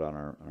plotted out on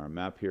our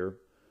map here.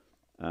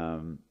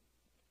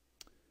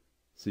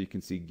 So you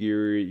can see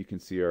Geary, you can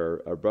see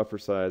our buffer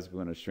size. We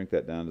want to shrink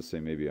that down to say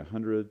maybe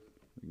 100.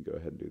 We can go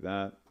ahead and do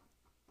that.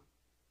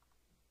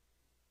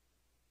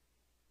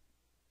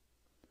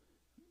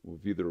 We'll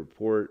view the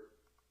report,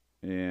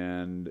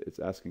 and it's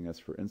asking us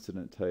for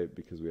incident type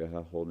because we have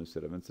a whole new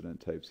set of incident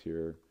types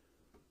here.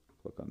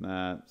 Click on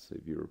that, say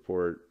View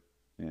Report,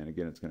 and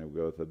again it's going to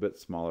go with a bit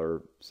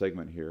smaller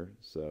segment here.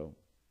 So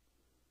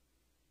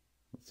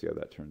let's see how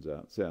that turns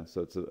out. So yeah, so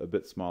it's a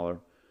bit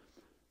smaller.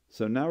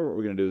 So now what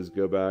we're going to do is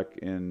go back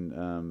and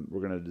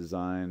we're going to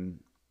design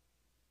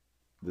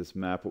this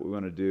map. What we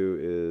want to do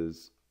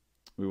is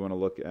we want to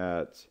look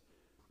at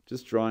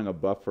just drawing a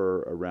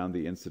buffer around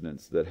the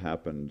incidents that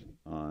happened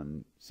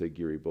on, say,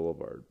 Geary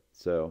Boulevard.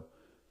 So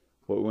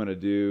what we want to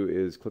do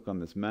is click on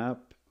this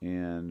map,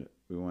 and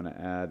we want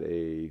to add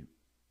a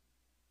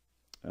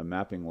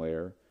mapping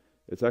layer.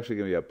 It's actually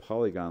going to be a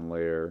polygon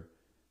layer,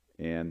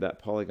 and that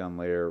polygon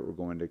layer we're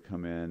going to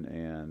come in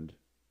and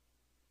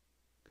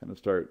kind of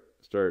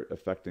start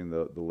affecting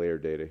the layer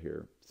data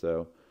here.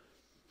 So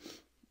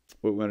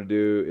what we want to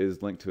do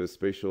is link to a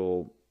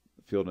spatial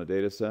field in a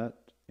data set,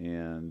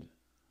 and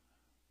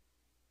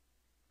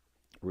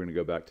we're going to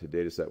go back to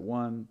dataset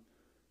 1,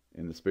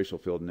 and the spatial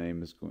field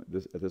name is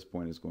at this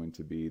point is going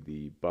to be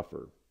the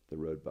buffer, the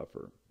road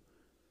buffer.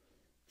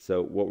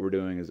 So what we're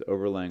doing is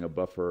overlaying a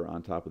buffer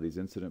on top of these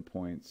incident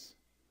points.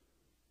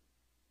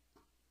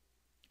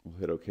 We'll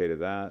hit OK to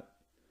that,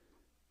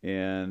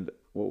 and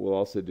what we'll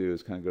also do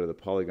is kind of go to the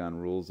polygon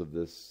rules of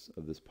this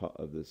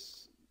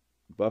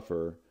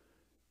buffer,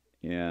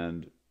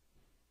 and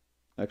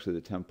actually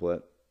the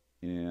template,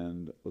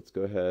 and let's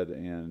go ahead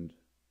and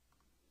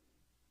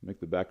make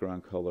the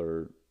background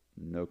color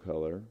no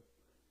color.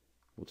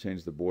 We'll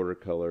change the border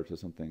color to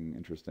something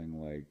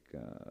interesting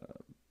like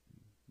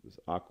this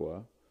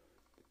aqua,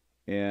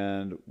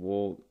 and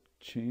we'll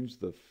change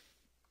the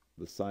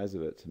size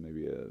of it to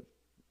maybe a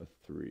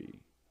 3.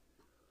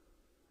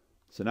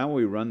 So now when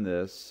we run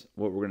this,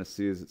 what we're going to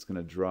see is it's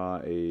going to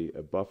draw a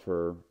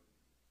buffer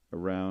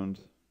around.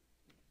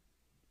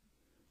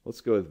 Let's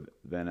go with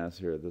Van Ness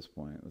here at this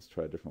point. Let's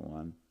try a different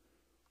one.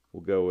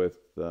 We'll go with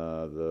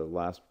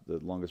the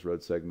longest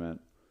road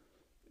segment,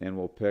 and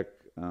we'll pick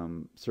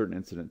certain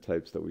incident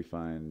types that we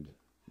find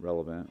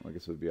relevant. I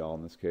guess it would be all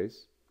in this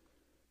case.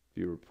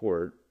 View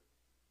Report.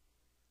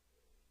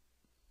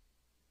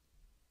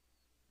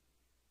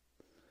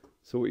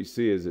 So what you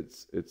see is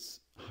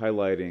it's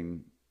highlighting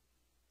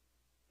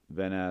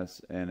Van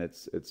Ness, and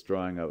it's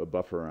drawing a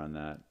buffer around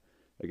that.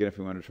 Again, if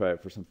we want to try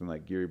it for something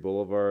like Geary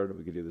Boulevard,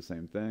 we could do the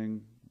same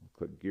thing.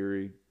 Click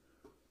Geary.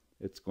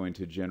 It's going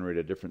to generate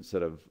a different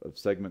set of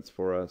segments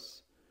for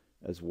us,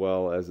 as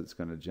well as it's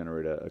going to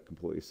generate a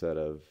complete set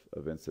of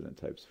incident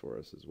types for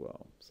us as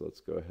well. So let's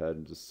go ahead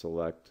and just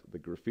select the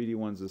graffiti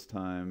ones this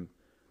time,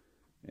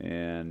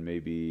 and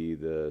maybe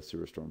the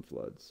sewer storm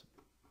floods.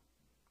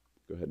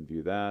 Go ahead and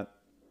view that.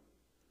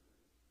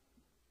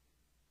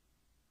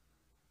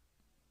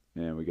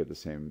 And we get the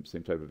same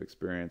type of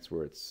experience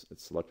where it's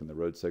selecting the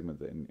road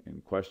segment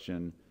in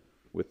question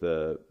with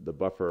the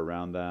buffer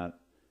around that,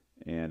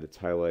 and it's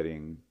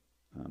highlighting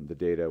the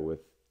data with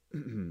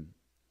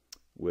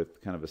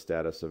with kind of a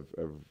status of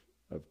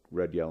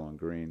red, yellow, and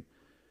green.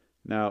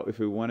 Now, if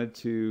we wanted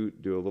to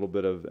do a little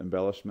bit of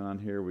embellishment on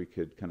here, we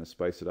could kind of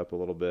spice it up a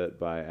little bit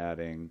by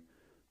adding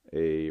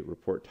a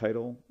report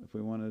title if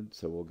we wanted.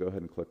 So we'll go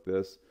ahead and click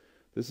this.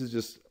 This is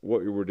just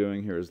what we're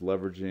doing here is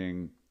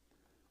leveraging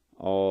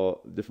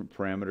all different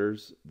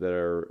parameters that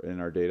are in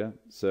our data.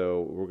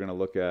 So we're going to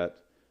look at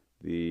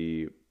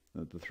the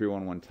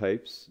 311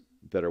 types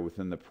that are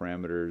within the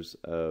parameters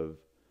of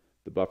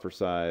the buffer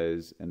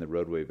size and the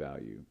roadway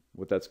value.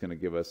 What that's going to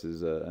give us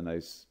is a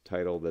nice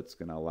title that's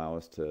going to allow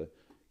us to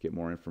get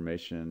more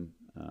information.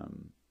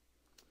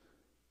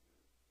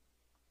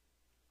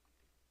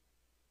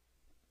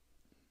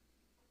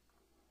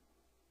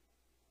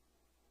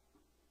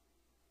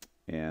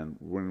 And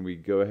when we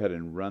go ahead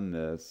and run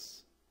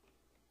this,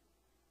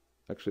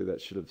 actually,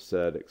 that should have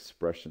said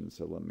expression,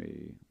 so let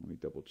me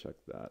double check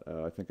that.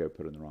 I think I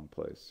put it in the wrong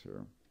place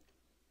here.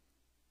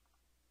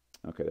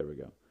 Okay, there we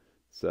go.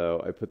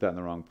 So I put that in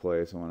the wrong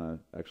place. I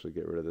want to actually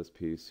get rid of this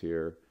piece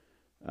here.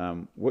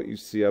 What you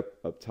see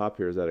up top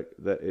here is that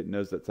it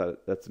knows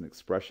that's an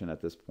expression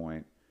at this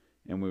point.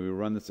 And when we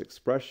run this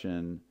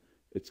expression,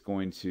 it's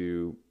going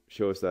to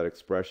show us that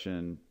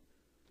expression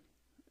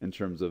in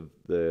terms of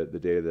the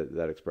data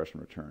that expression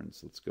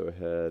returns. Let's go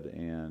ahead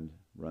and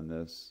run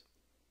this.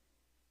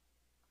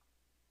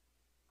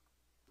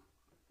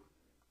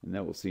 And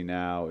what we'll see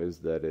now is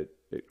that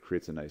it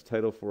creates a nice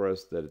title for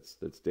us, that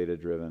it's data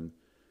driven.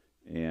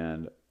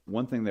 And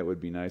one thing that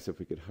would be nice if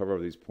we could hover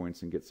over these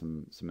points and get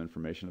some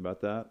information about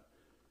that.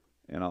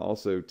 And I'll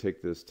also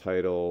take this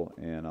title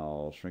and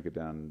I'll shrink it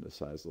down to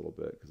size a little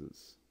bit because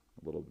it's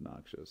a little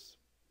obnoxious.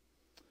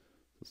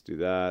 Let's do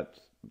that.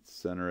 Let's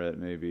center it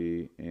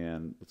maybe,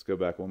 and let's go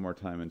back one more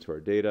time into our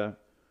data.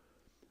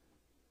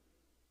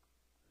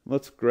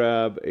 Let's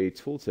grab a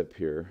tooltip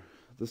here.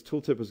 This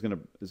tooltip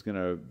is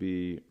gonna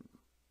be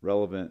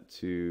relevant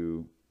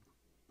to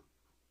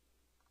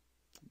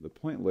the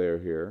point layer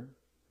here.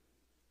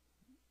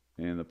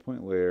 And the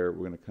point layer,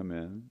 we're going to come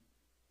in,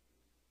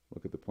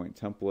 look at the point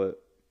template,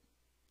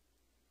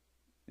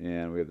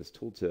 and we have this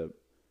tooltip.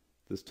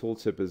 This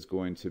tooltip is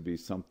going to be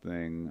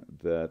something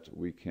that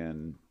we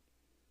can,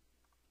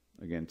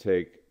 again,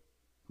 take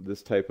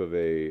this type of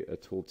a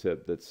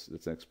tooltip that's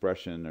an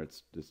expression, or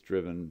it's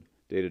driven,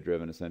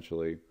 data-driven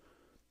essentially,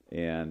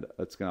 and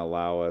it's going to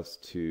allow us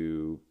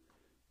to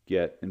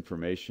get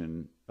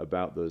information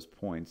about those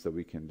points that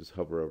we can just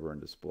hover over and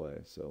display.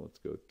 So let's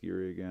go with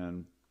Geary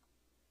again.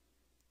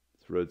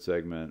 It's road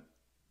segment.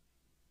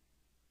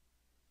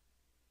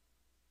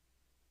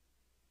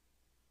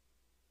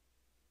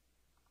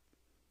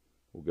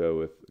 We'll go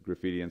with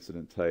graffiti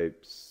incident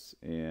types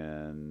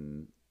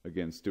and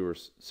again sewer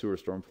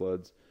storm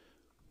floods.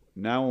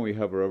 Now when we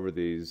hover over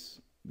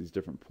these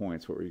different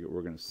points, what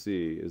we're going to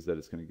see is that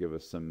it's going to give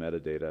us some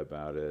metadata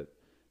about it,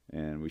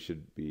 and we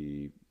should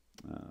be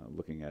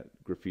looking at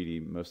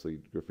graffiti, mostly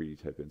graffiti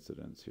type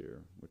incidents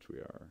here, which we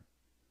are.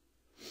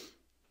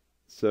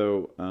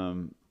 So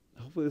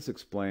hopefully this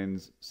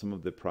explains some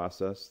of the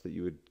process that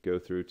you would go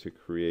through to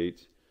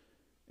create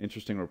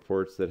interesting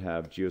reports that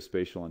have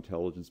geospatial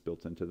intelligence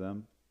built into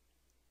them,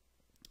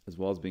 as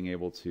well as being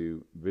able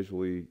to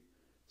visually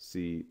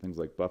see things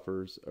like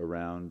buffers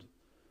around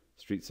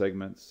street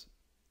segments,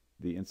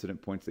 the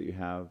incident points that you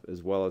have,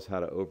 as well as how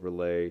to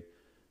overlay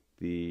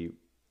the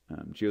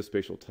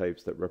geospatial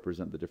types that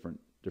represent the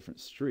different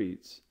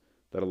streets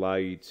that allow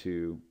you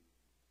to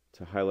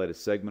highlight a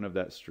segment of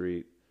that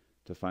street,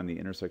 to find the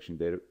intersecting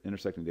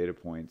data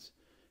points,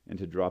 and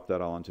to drop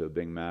that all into a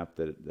Bing map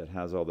that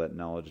has all that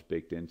knowledge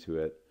baked into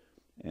it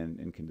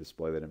and can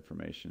display that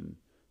information,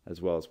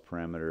 as well as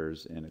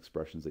parameters and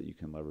expressions that you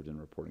can leverage in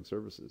reporting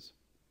services.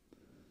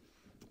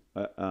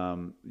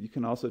 You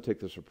can also take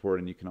this report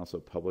and you can also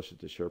publish it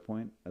to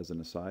SharePoint as an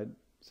aside.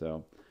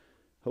 So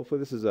hopefully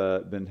this has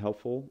been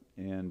helpful.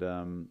 And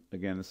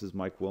again, this is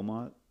Mike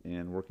Wilmot,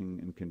 and working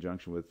in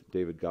conjunction with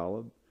David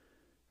Golub.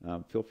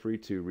 Feel free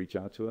to reach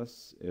out to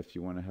us if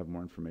you want to have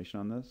more information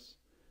on this.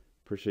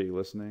 Appreciate you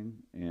listening,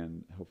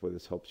 and hopefully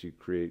this helps you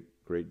create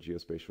great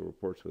geospatial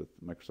reports with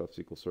Microsoft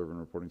SQL Server and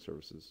reporting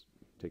services.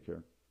 Take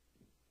care.